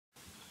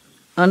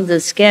On the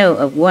scale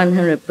of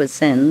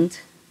 100%,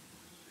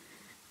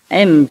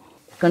 M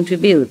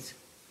contributes.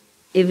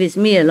 If it's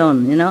me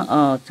alone,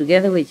 or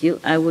together with you,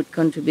 I would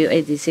contribute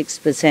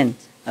 86%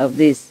 of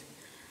this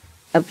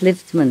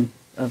upliftment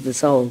of the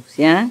souls,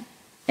 yeah?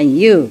 And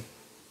you,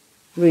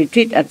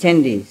 retreat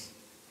attendees,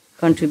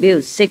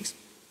 contribute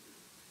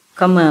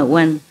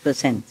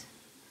 6.1%.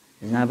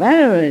 It's not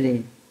bad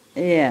already.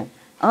 Yeah.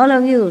 All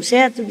of you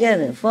share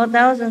together,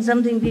 4,000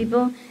 something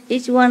people,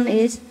 each one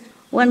is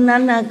 1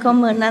 nana,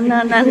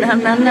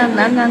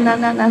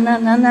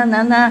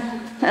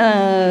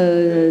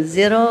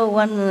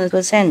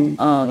 0.1%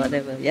 or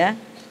whatever, yeah?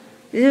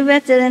 This is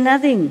better than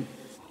nothing.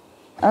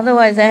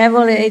 Otherwise, I have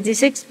only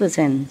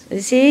 86%.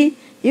 You see,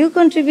 you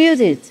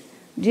contributed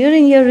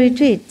during your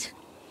retreat,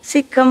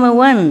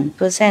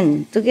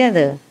 6.1%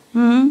 together.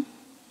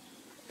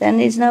 Then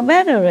it's not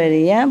bad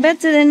already, yeah?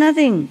 Better than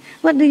nothing.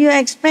 What do you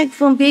expect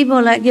from people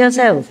like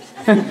yourself?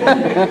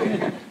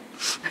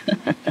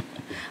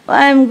 Well,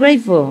 I'm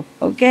grateful,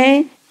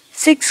 okay?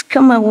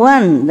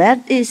 6.1,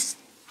 that is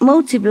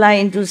multiplied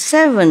into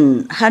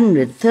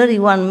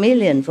 731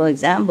 million, for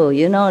example.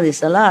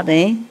 It's a lot,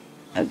 eh?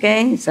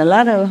 Okay? It's a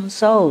lot of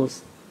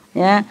souls,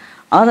 yeah?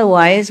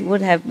 Otherwise,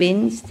 would have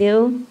been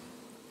still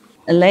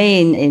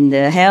laying in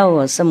the hell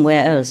or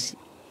somewhere else.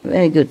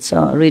 Very good.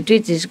 So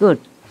retreat is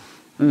good.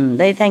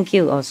 They thank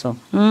you also.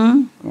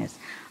 Yes.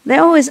 They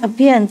always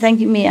appear and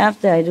thank me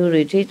after I do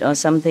retreat or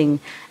something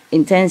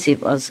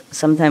intensive, or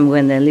sometime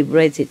when they're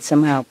liberated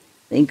somehow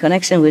in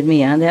connection with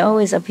me. They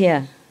always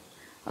appear.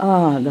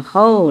 Oh, the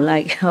whole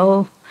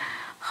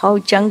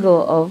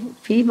jungle of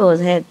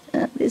people's head.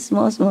 This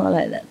small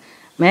like that.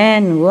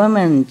 Men,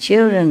 women,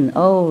 children,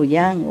 old,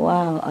 young.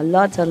 Wow, a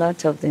lot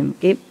of them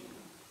keep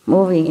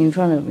moving in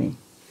front of me.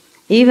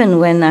 Even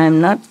when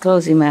I'm not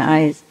closing my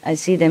eyes, I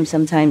see them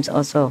sometimes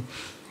also.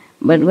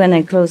 But when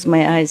I close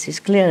my eyes,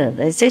 it's clearer.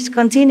 They just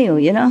continue,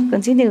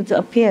 continue to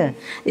appear.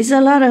 It's a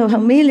lot of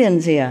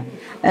millions here.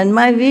 And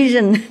my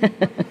vision,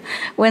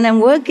 when I'm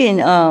working,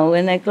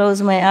 when I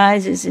close my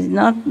eyes, it's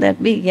not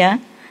that big, yeah?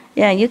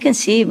 Yeah, you can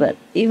see, but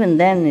even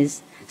then,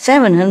 it's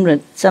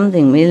 700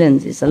 something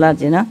millions. It's a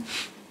lot,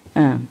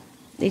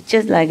 It's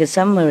just like a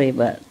summary,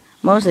 but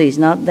mostly it's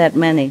not that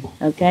many,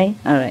 okay?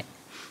 All right.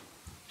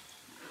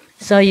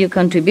 So you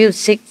contribute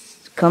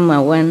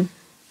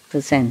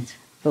 6.1%.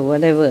 For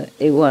whatever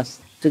it was,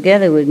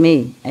 together with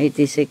me,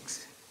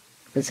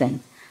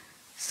 86%.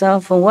 So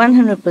for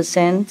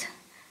 100%,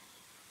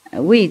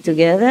 we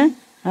together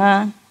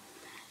get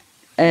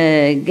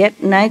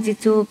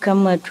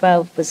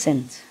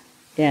 92.12%.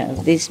 Yeah,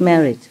 of this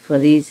merit for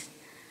these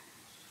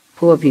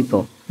poor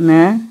people.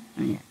 Yeah.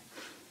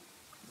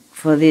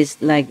 For this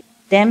like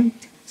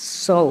damned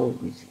soul.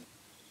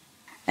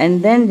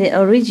 And then the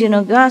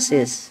original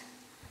gases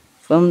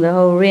from the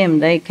whole realm,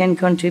 they can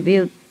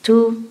contribute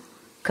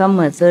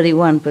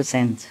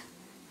 2.31%,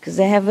 because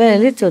they have very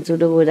little to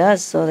do with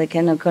us, so they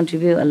cannot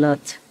contribute a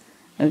lot,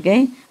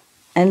 okay?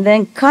 And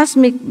then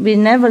cosmic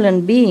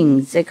benevolent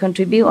beings, they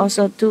contribute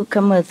also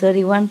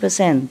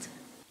 2.31%.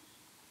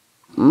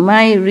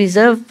 My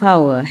reserve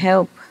power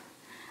help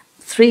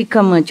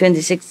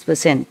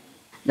 3.26%.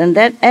 Then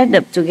that add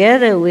up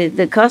together with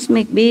the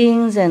cosmic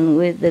beings and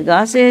with the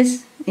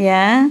gases,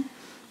 yeah,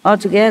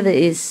 altogether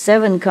is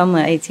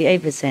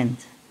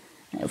 7.88%.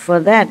 For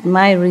that,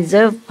 my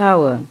reserve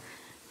power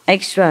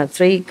extra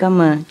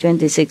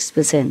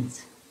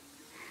 3.26%.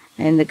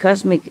 And the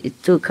cosmic is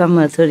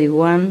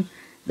 2.31,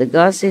 the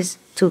gases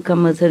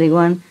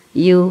 2.31,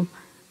 you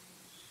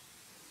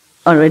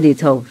already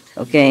told,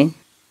 okay?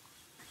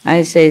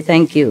 I say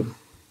thank you,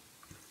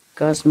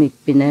 cosmic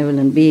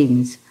benevolent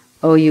beings,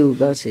 all you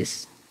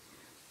gases.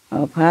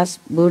 Our past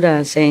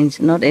Buddha saints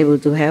not able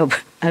to help.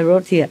 I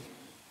wrote here,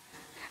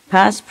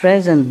 past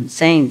present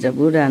saints of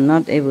Buddha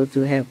not able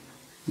to help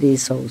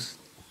these souls.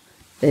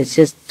 They're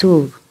just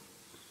too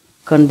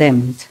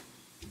condemned,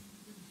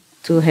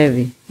 too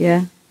heavy,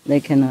 yeah? They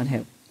cannot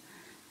help.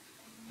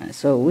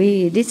 So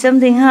we did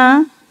something,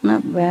 huh?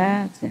 Not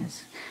bad,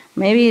 yes.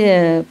 Maybe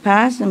the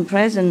past and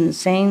present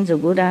saints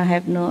of Buddha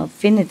have no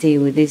affinity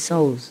with these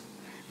souls,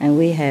 and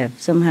we have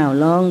somehow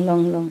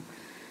long.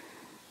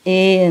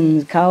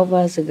 In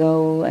Kalpas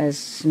ago,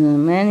 as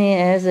many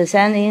as the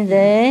sun in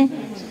the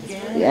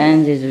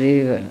Ganges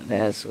River,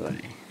 that's why.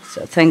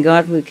 So thank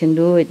God we can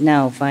do it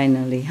now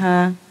finally,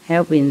 huh?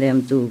 Helping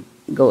them to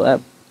go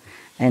up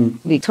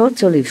and be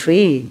totally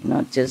free,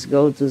 not just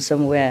go to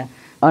somewhere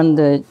on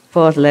the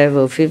 4th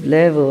level, 5th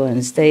level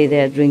and stay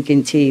there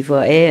drinking tea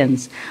for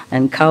aeons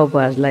and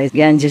kalpas like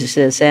Ganges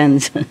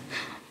sands.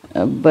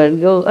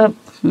 But go up,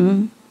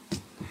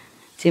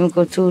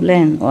 Timko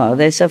land, wow,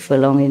 they suffer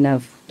long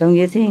enough, don't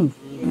you think?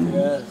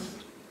 Yes.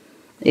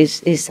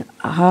 It's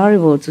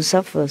horrible to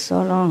suffer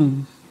so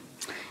long.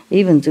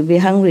 Even to be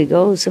hungry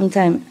ghosts,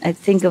 sometimes I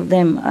think of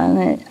them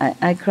and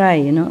I cry,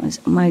 I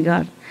say, oh my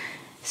God,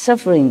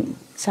 suffering,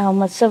 so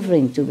much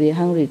suffering to be a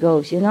hungry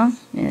ghost, Yeah,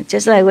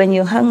 just like when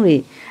you're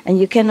hungry and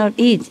you cannot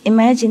eat,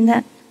 imagine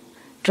that.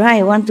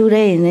 Try 1-2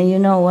 days and then you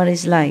know what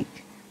it's like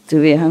to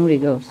be a hungry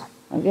ghost,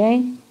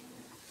 okay?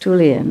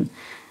 Truly, and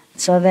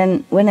So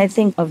then when I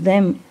think of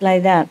them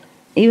like that,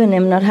 even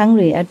I'm not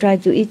hungry, I try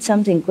to eat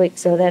something quick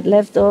so that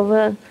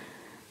leftover,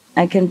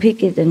 I can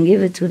pick it and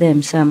give it to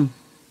them some.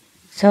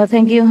 So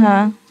thank you,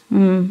 huh?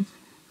 And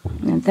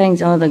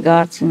thanks all the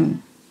gods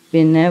and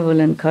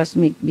benevolent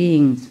cosmic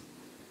beings.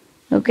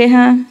 Okay,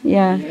 huh?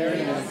 Yeah.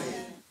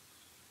 Yes.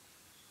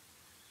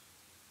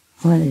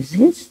 What is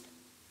this?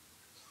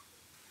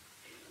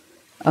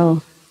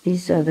 Oh,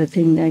 these are the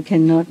things I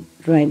cannot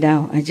write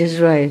down. I just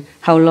write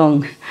how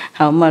long,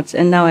 how much,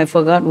 and now I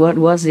forgot what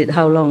was it,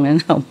 how long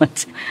and how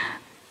much.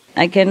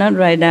 I cannot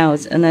write down,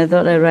 and I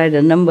thought I write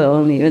a number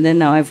only, but then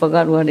now I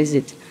forgot what is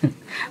it.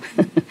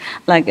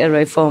 Like I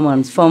write 4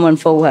 months. 4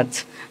 months for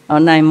what? Or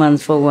 9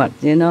 months for what,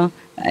 you know?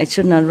 I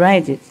should not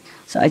write it.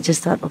 So I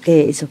just thought,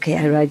 okay, it's okay,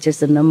 I write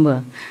just a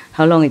number,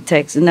 how long it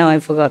takes, and now I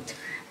forgot.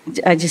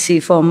 I just see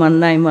 4 months,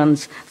 9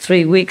 months,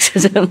 3 weeks, or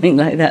something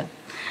like that.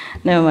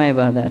 Never mind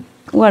about that.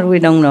 What we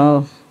don't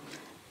know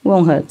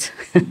won't hurt.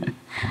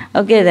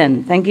 Okay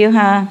then, thank you,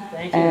 huh?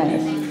 Thank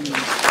you.